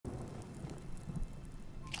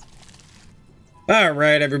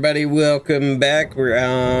Alright everybody, welcome back. We're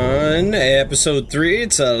on episode 3.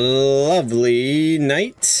 It's a lovely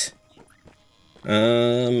night.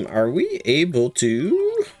 Are we able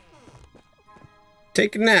to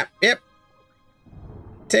take a nap? Yep.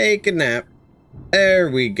 Take a nap.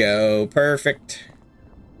 There we go. Perfect.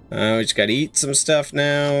 We just gotta eat some stuff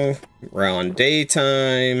now. We're on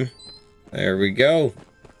daytime. There we go.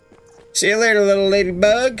 See you later, little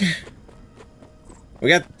ladybug. We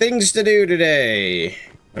got things to do today.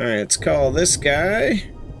 Alright, let's call this guy.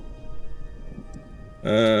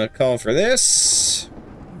 Call for this.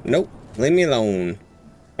 Nope, leave me alone.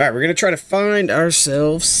 Alright, we're gonna try to find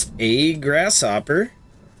ourselves a grasshopper.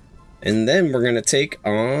 And then we're gonna take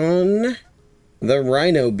on the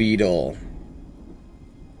Rhino Beetle.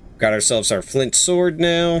 Got ourselves our flint sword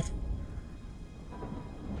now.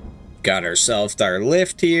 Got ourselves our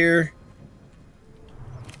lift here.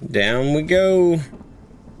 Down we go.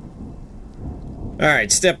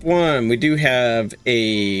 Alright, step 1. We do have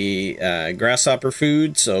a grasshopper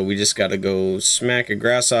food, so we just gotta go smack a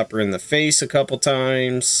grasshopper in the face a couple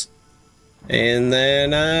times. And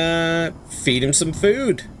then feed him some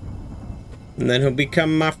food. And then he'll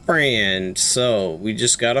become my friend. So, we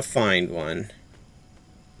just gotta find one.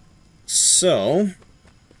 So,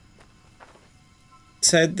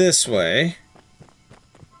 let's head this way.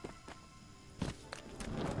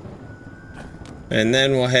 And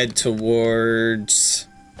then we'll head towards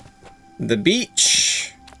the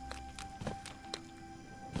beach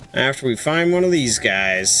after we find one of these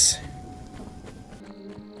guys.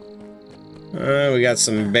 We got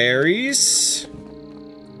some berries.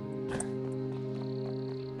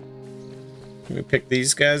 Can we pick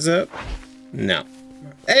these guys up? No.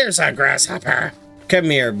 There's a grasshopper. Come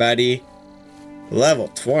here, buddy. Level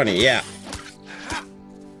 20, yeah.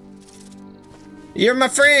 You're my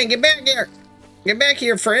friend. Get back here. Get back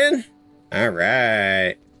here, friend.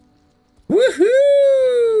 Alright.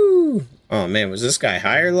 Woohoo! Oh man, was this guy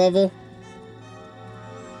higher level?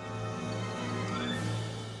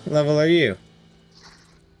 What level are you?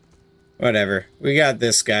 Whatever. We got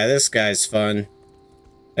this guy. This guy's fun.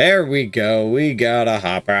 There we go. We got a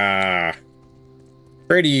hopper.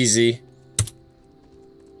 Pretty easy.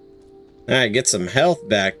 Alright, get some health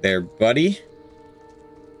back there, buddy.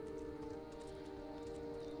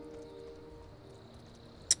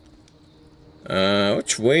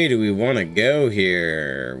 Which way do we want to go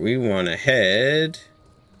here? We want to head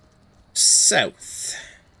south.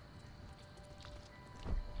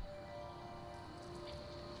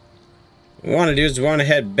 What we want to do is we want to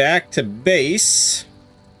head back to base,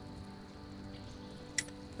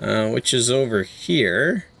 which is over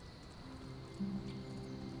here.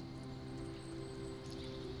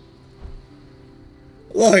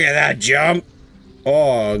 Look at that jump.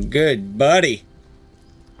 Oh, good buddy.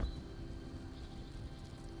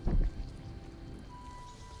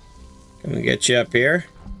 Can we get you up here?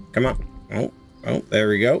 Come on. Oh, there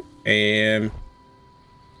we go. And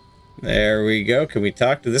there we go. Can we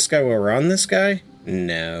talk to this guy while we're on this guy?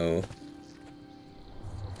 No.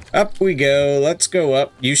 Up we go. Let's go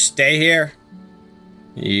up. You stay here.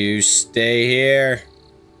 You stay here.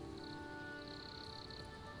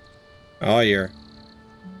 Oh, you're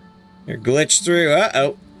glitched through.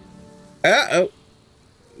 Uh-oh. Uh-oh.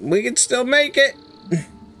 We can still make it.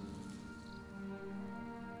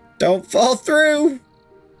 Don't fall through.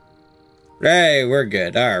 Hey, we're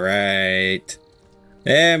good. All right.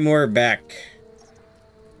 And we're back.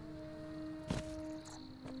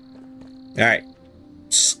 All right.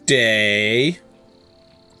 Stay.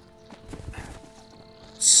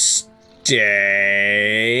 Stay.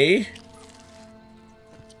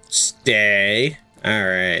 Stay. All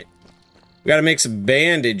right. We got to make some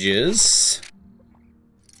bandages.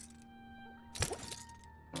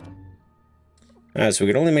 Alright, so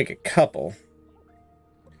we can only make a couple.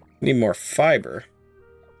 Need more fiber.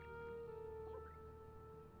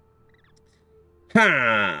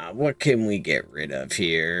 What can we get rid of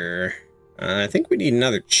here? I think we need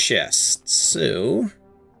another chest, so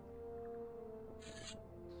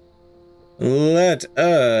let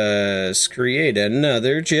us create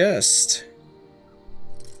another chest.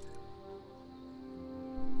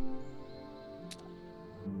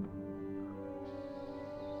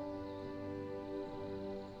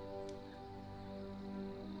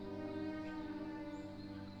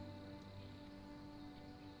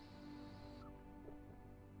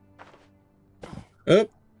 Up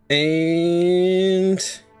and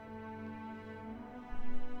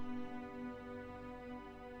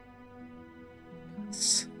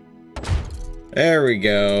there we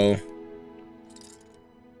go.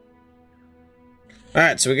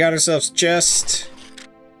 Alright, so we got ourselves a chest.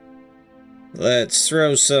 Let's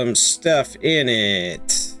throw some stuff in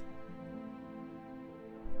it.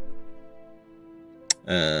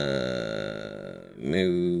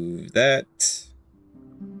 Move that.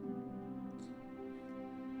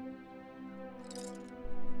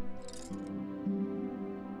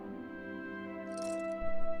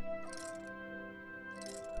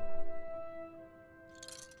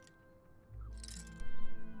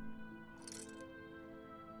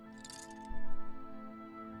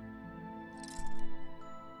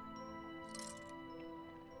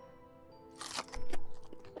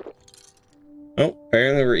 Oh,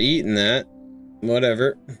 apparently we're eating that.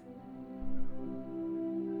 Whatever.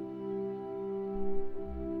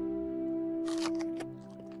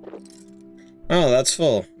 Oh, that's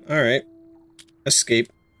full. Alright.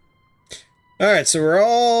 Escape. Alright, so we're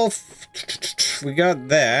all... We got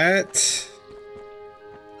that.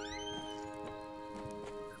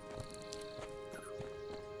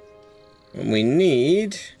 What we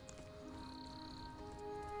need...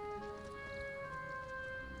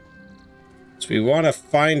 So we want to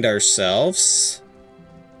find ourselves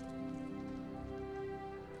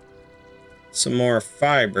some more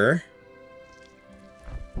fiber.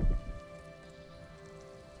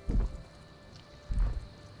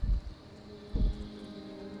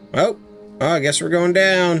 Oh, I guess we're going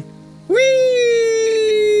down. Whee!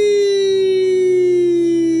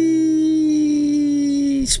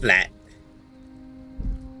 Splat.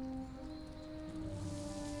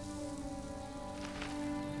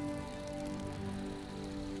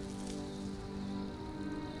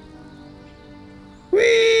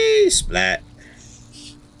 Splat.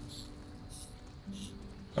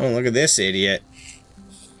 Oh, look at this idiot.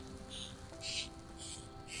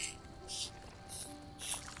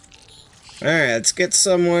 Alright, let's get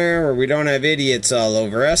somewhere where we don't have idiots all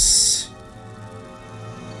over us.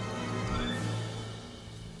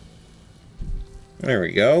 There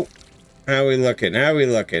we go. How we looking? How we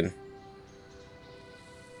looking?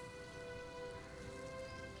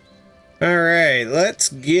 Alright, let's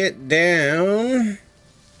get down.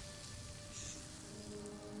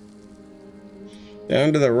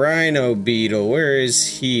 Down to the Rhino Beetle. Where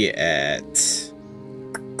is he at?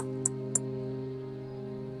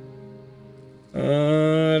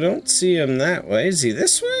 I don't see him that way. Is he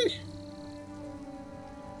this way?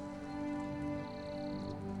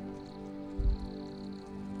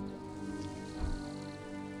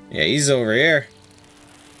 Yeah, he's over here.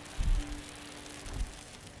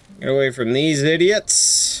 Get away from these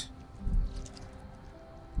idiots.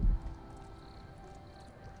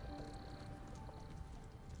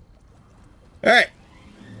 Alright.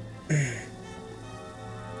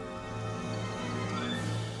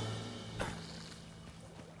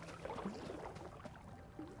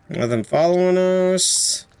 Nothing following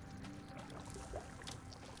us.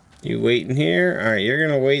 You waiting here? Alright, you're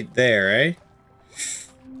gonna wait there, eh?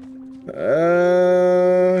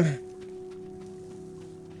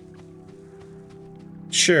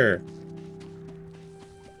 Sure.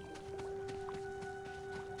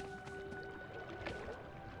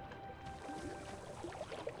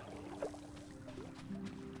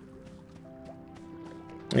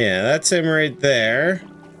 Yeah, that's him right there.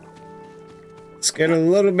 Let's get a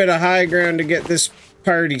little bit of high ground to get this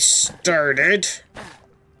party started.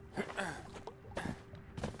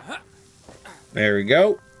 There we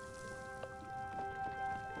go.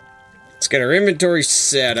 Let's get our inventory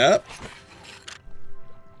set up.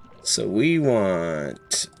 So we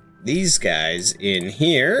want these guys in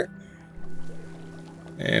here.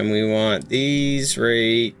 And we want these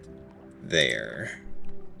right there.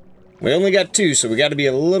 We only got 2, so we got to be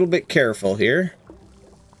a little bit careful here.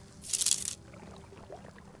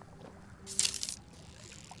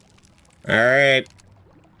 Alright.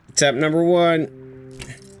 Tap number 1.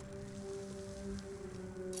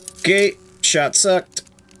 Okay. Shot sucked.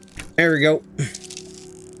 There we go.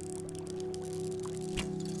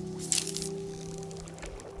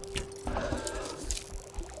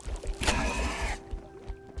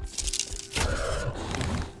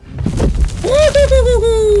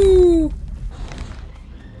 Woo-hoo-hoo-hoo-hoo!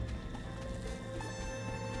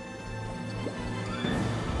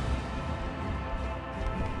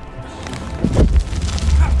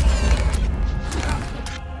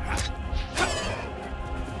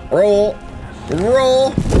 Roll!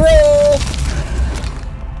 Roll! Roll!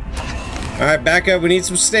 Alright, back up. We need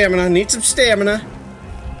some stamina. Need some stamina.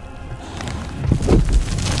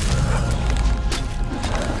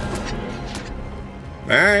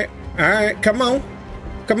 Alright. Alright, come on.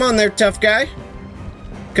 Come on there, tough guy.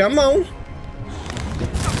 Come on.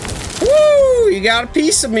 Woo! You got a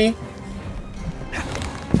piece of me.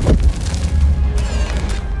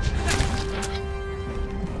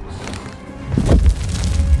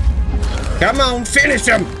 Come on, finish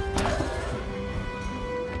him!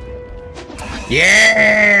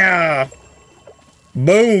 Yeah!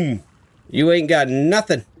 Boom! You ain't got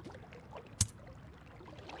nothing.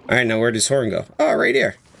 Alright, now where does Horn go? Oh, right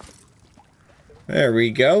here. There we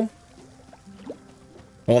go.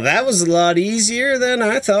 Well, that was a lot easier than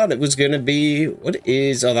I thought it was going to be. What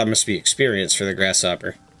is... Oh, that must be experience for the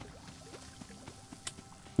grasshopper.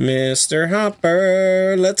 Mr.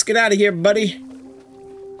 Hopper, let's get out of here, buddy.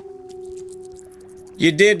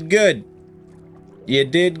 You did good. You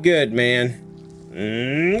did good, man.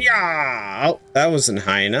 Yeah. Oh, that wasn't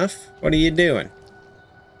high enough. What are you doing?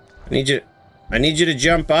 I need you to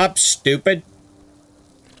jump up, stupid.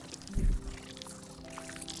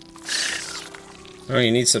 Oh,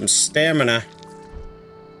 you need some stamina.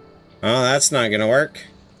 Oh, that's not gonna work.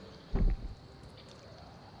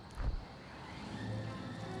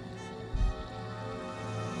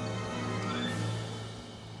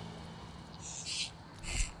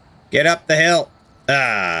 Get up the hill.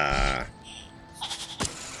 Ah.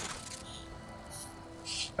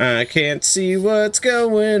 I can't see what's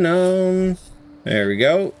going on. There we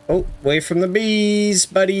go. Oh, away from the bees,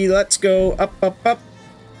 buddy. Let's go. Up, up, up.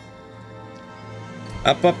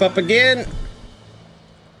 Up, up, up again.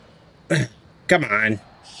 Come on.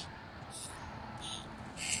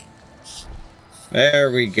 There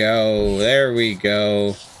we go. There we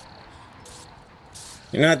go.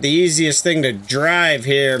 You're not the easiest thing to drive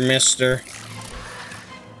here, mister.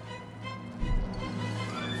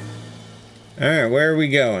 Alright, where are we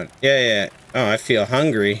going? Yeah. Oh, I feel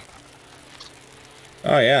hungry.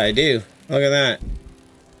 Oh, yeah, I do. Look at that.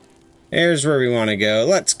 Here's where we want to go.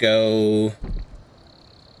 Let's go.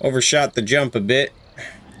 Overshot the jump a bit.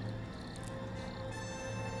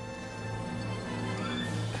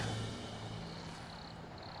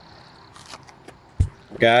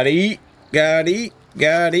 Gotta eat. Gotta eat.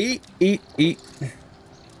 Gotta eat. Eat.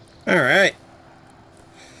 Alright.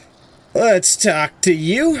 Let's talk to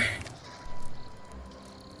you.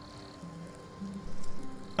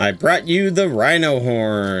 I brought you the rhino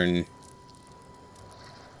horn.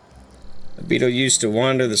 The beetle used to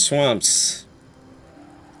wander the swamps.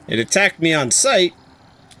 It attacked me on sight.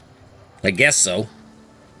 I guess so.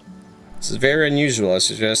 This is very unusual. I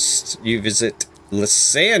suggest you visit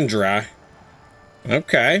Lysandra.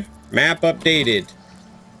 Okay. Map updated.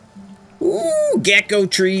 Ooh, gecko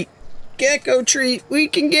treat. Gecko treat. We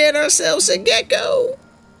can get ourselves a gecko.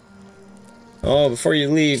 Oh, before you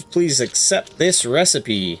leave, please accept this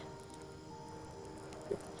recipe.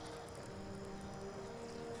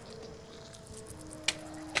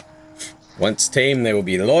 Once tamed, they will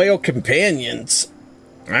be loyal companions.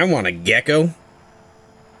 I want a gecko.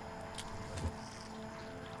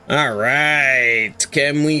 Alright,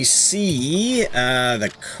 can we see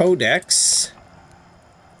the codex?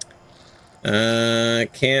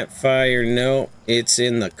 Campfire, no, it's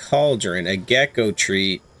in the cauldron. A gecko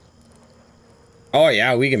treat. Oh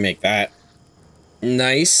yeah, we can make that.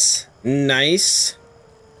 Nice. Nice.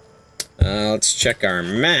 Let's check our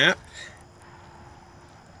map.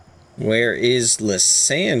 Where is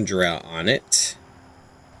Lysandra on it?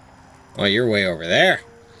 Oh, you're way over there.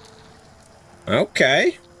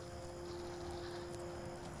 Okay.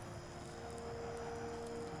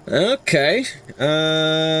 Okay.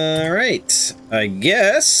 Alright. I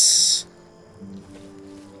guess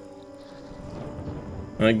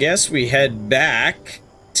we head back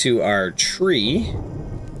to our tree.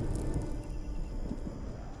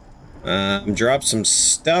 Drop some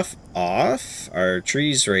stuff off. Our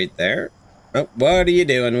tree's right there. Oh, what are you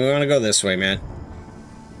doing? We want to go this way, man.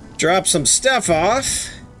 Drop some stuff off.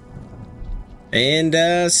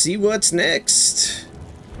 And see what's next.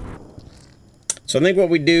 So I think what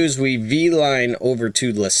we do is we V-line over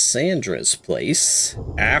to Lysandra's place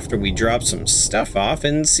after we drop some stuff off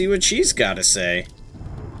and see what she's got to say.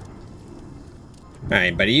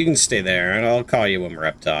 Alright, buddy, you can stay there, and I'll call you when we're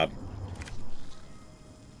up top.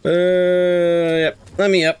 Yep, let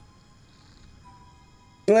me up.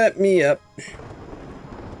 Let me up.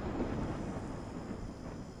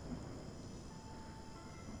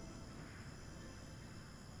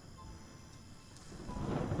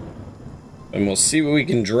 And we'll see what we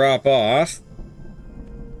can drop off.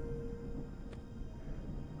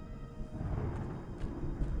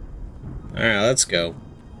 Alright, let's go.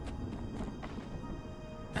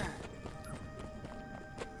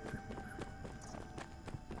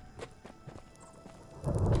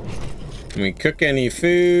 Can we cook any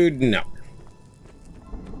food? No.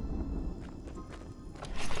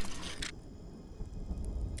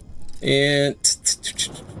 And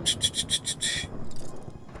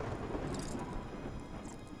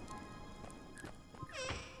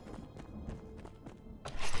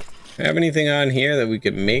have anything on here that we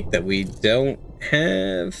could make that we don't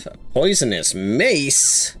have? A poisonous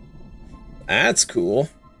mace? That's cool.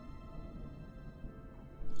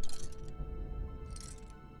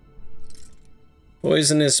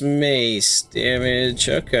 Poisonous mace damage,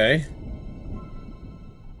 okay.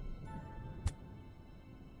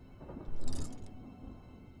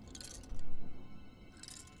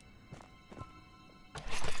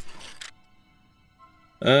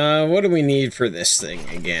 What do we need for this thing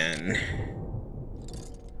again?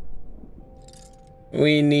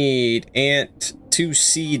 We need 2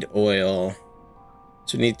 seed oil.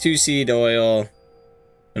 So we need 2 seed oil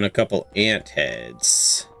and a couple ant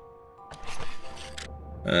heads.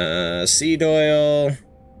 Seed oil.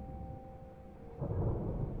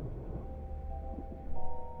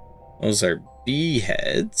 Those are bee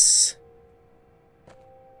heads.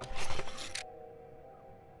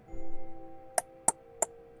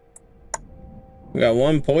 We got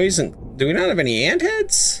 1 poison. Do we not have any ant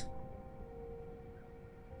heads?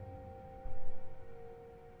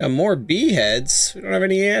 Got more bee heads. We don't have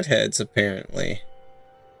any ant heads, apparently.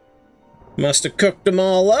 Must have cooked them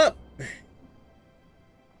all up.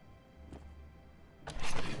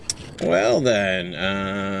 Well then,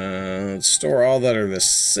 let's store all that are the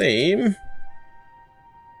same.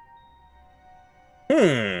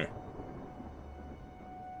 Guess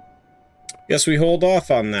we hold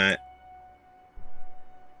off on that.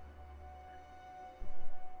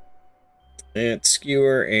 Ant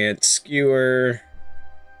skewer, ant skewer.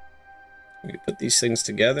 We put these things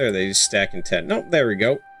together. They just stack in 10. Nope, there we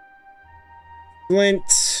go.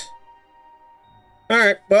 Flint.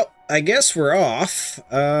 Alright, well, I guess we're off.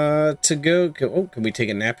 To go. Oh, can we take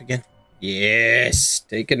a nap again? Yes,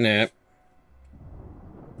 take a nap.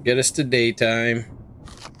 Get us to daytime.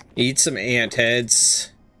 Eat some ant heads.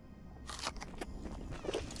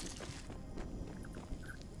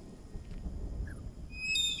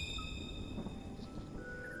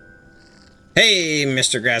 Hey,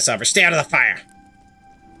 Mr. Grasshopper, stay out of the fire!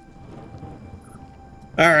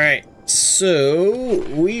 Alright, so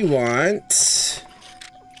we want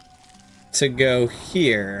to go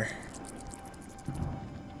here.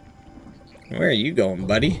 Where are you going,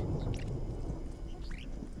 buddy?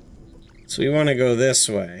 So we want to go this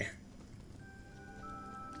way.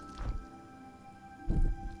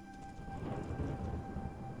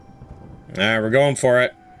 Alright, we're going for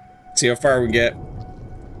it. See how far we get.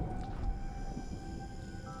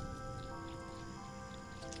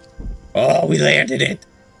 Oh, we landed it!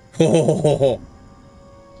 Oh.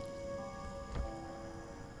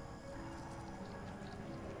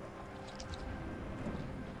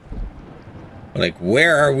 Like,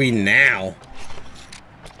 where are we now?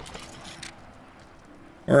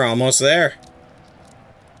 We're almost there.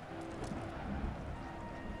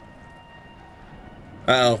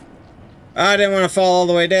 Uh-oh. I didn't want to fall all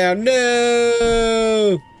the way down.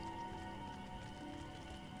 No!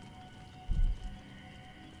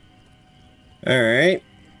 Alright.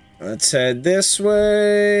 Let's head this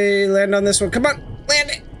way. Land on this one. Come on!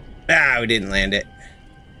 Land it! Ah, we didn't land it.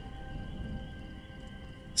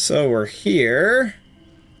 So we're here.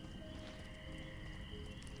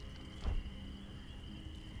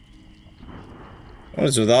 What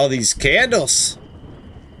is with all these candles?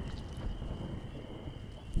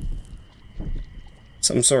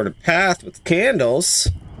 Some sort of path with candles.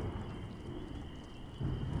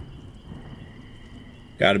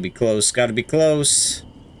 Gotta be close, gotta be close.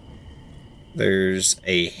 There's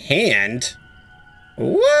a hand.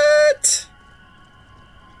 What?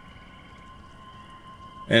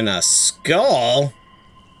 And a skull?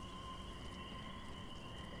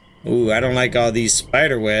 Ooh, I don't like all these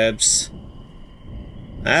spider webs.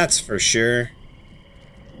 That's for sure.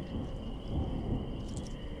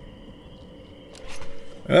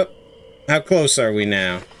 Oh, how close are we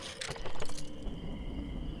now?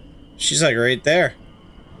 She's like right there.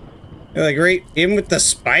 You're like right in with the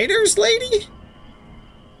spiders, lady?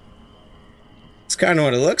 It's kind of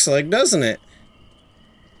what it looks like, doesn't it?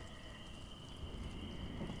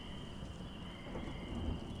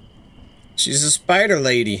 She's a spider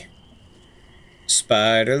lady.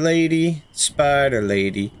 Spider lady,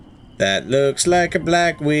 that looks like a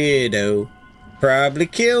black widow. Probably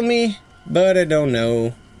kill me, but I don't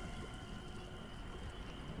know.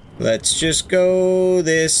 Let's just go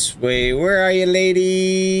this way. Where are you,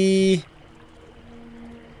 lady?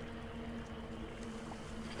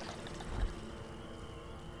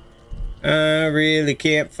 I really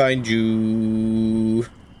can't find you.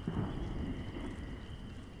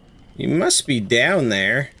 You must be down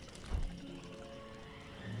there.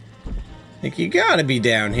 I think you gotta be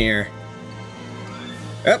down here.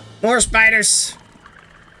 Oh, more spiders.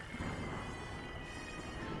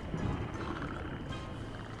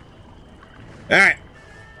 Alright.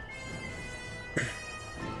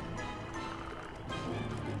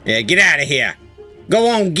 Yeah, get out of here. Go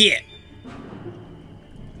on, get.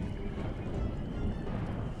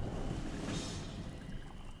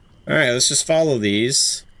 Alright, let's just follow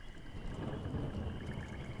these.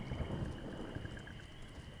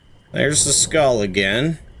 There's the skull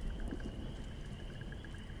again.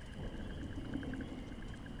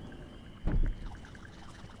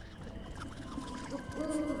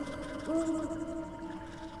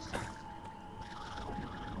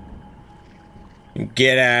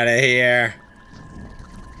 Get out of here.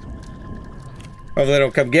 Hopefully they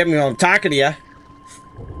don't come get me while I'm talking to you.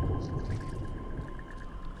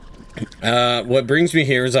 What brings me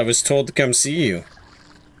here is I was told to come see you.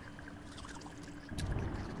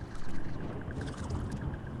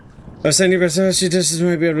 I was sending you, but she just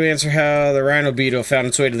might be able to answer how the Rhino Beetle found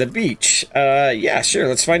its way to the beach. Yeah, sure,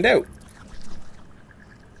 let's find out.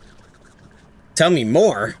 Tell me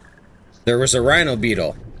more. There was a Rhino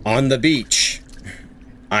Beetle on the beach.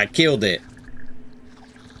 I killed it.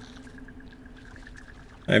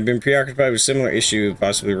 I've been preoccupied with a similar issue,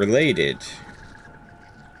 possibly related.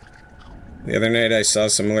 The other night I saw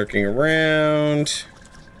some lurking around.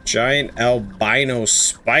 Giant albino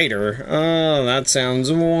spider. Oh, that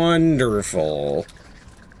sounds wonderful.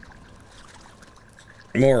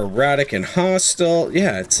 More erotic and hostile.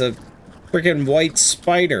 Yeah, it's a freaking white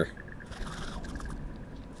spider.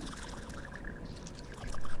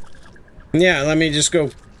 Yeah, let me just go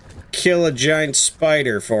kill a giant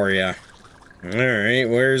spider for you. Alright,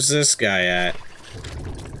 where's this guy at?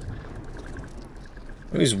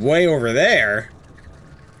 Oh, he's way over there.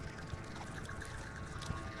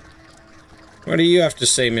 What do you have to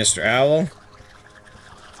say, Mr. Owl?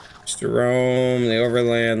 Mr. Rome, the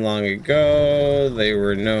overland long ago. They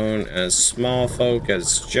were known as small folk,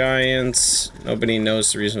 as giants. Nobody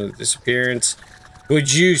knows the reason for the disappearance.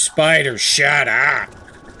 Would you, spider, shut up?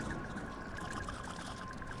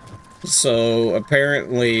 So,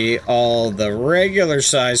 apparently, all the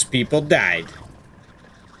regular-sized people died.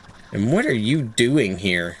 And what are you doing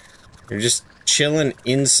here? You're just chilling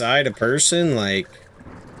inside a person? Like...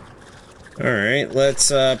 Alright, let's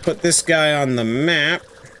put this guy on the map.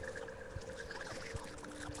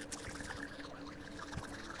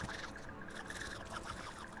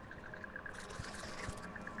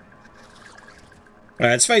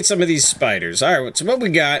 Alright, let's fight some of these spiders. Alright, so what we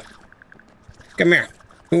got? Come here.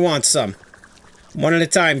 Who wants some? One at a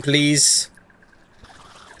time, please.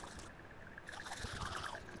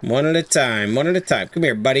 One at a time, one at a time. Come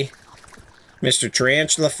here, buddy. Mr.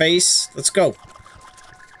 Tarantula Face, let's go.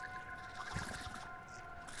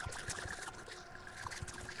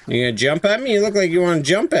 You gonna jump at me? You look like you want to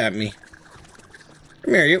jump at me.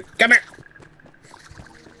 Come here, you. Come here.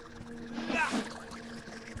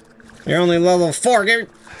 You're only level 4. Give me...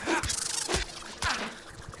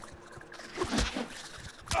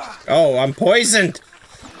 Oh, I'm poisoned.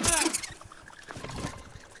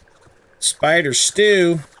 Spider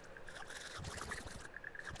stew.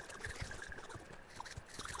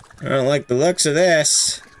 I don't like the looks of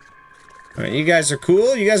this. Alright, you guys are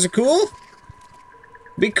cool? You guys are cool?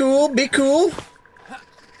 Be cool, be cool.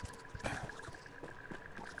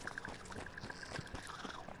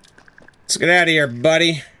 Let's get out of here,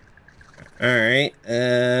 buddy. Alright,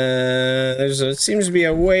 it seems to be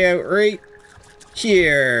a way out right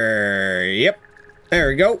here. Yep, there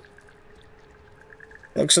we go.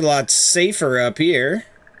 Looks a lot safer up here.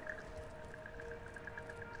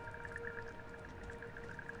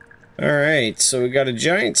 Alright, so we got a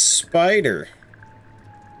giant spider.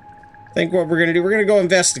 I think what we're gonna do, we're gonna go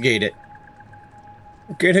investigate it.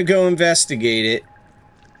 We're gonna go investigate it.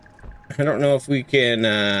 I don't know if we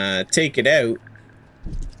can take it out.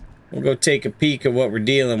 We'll go take a peek at what we're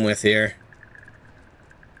dealing with here.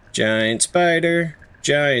 Giant spider,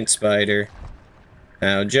 giant spider.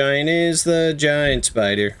 How giant is the giant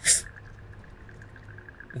spider?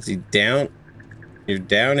 Is he down? You're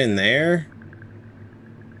down in there?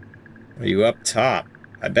 Are you up top?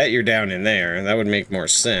 I bet you're down in there. That would make more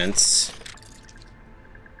sense.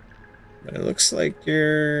 But it looks like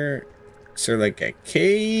you're sort of like a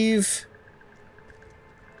cave.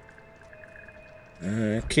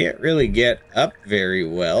 Can't really get up very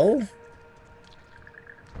well.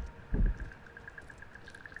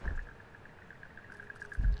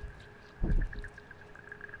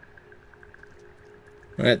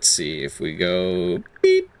 Let's see if we go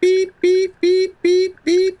beep, beep, beep, beep, beep,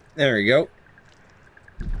 beep. There we go.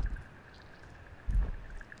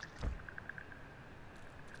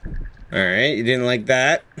 Alright, you didn't like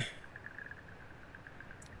that?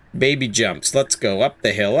 Baby jumps. Let's go up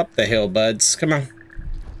the hill, buds. Come on.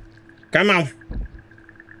 Come on.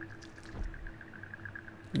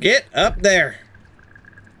 Get up there.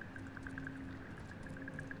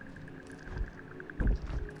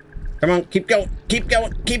 Come on, keep going, keep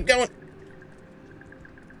going, keep going.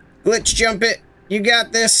 Glitch jump it. You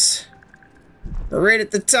got this. We're right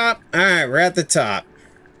at the top. Alright, we're at the top.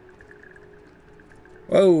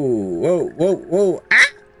 Whoa, whoa, whoa, whoa. Ah!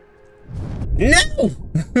 No!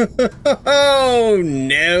 Oh,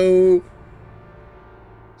 no.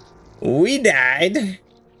 We died.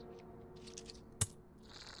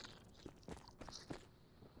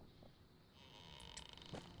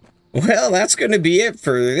 Well, that's going to be it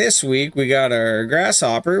for this week. We got our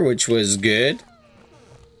grasshopper, which was good.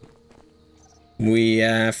 We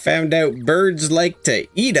found out birds like to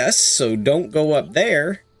eat us, so don't go up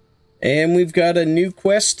there. And we've got a new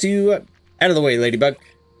quest to... out of the way, Ladybug.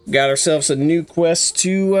 Got ourselves a new quest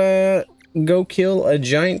to go kill a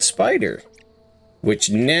giant spider. Which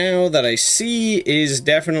now that I see is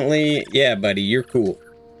definitely... yeah, buddy, you're cool.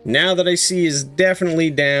 Now that I see is definitely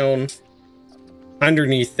down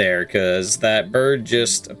underneath there, because that bird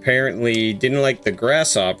just apparently didn't like the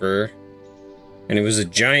grasshopper, and it was a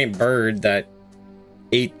giant bird that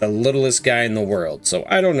ate the littlest guy in the world. So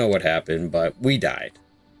I don't know what happened, but we died.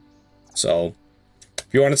 So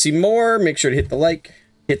if you want to see more, make sure to hit the like,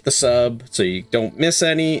 hit the sub so you don't miss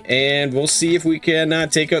any, and we'll see if we can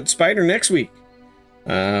take out the spider next week.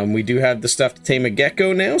 We do have the stuff to tame a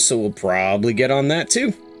gecko now, so we'll probably get on that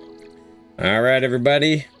too. All right,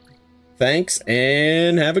 everybody. Thanks,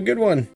 and have a good one.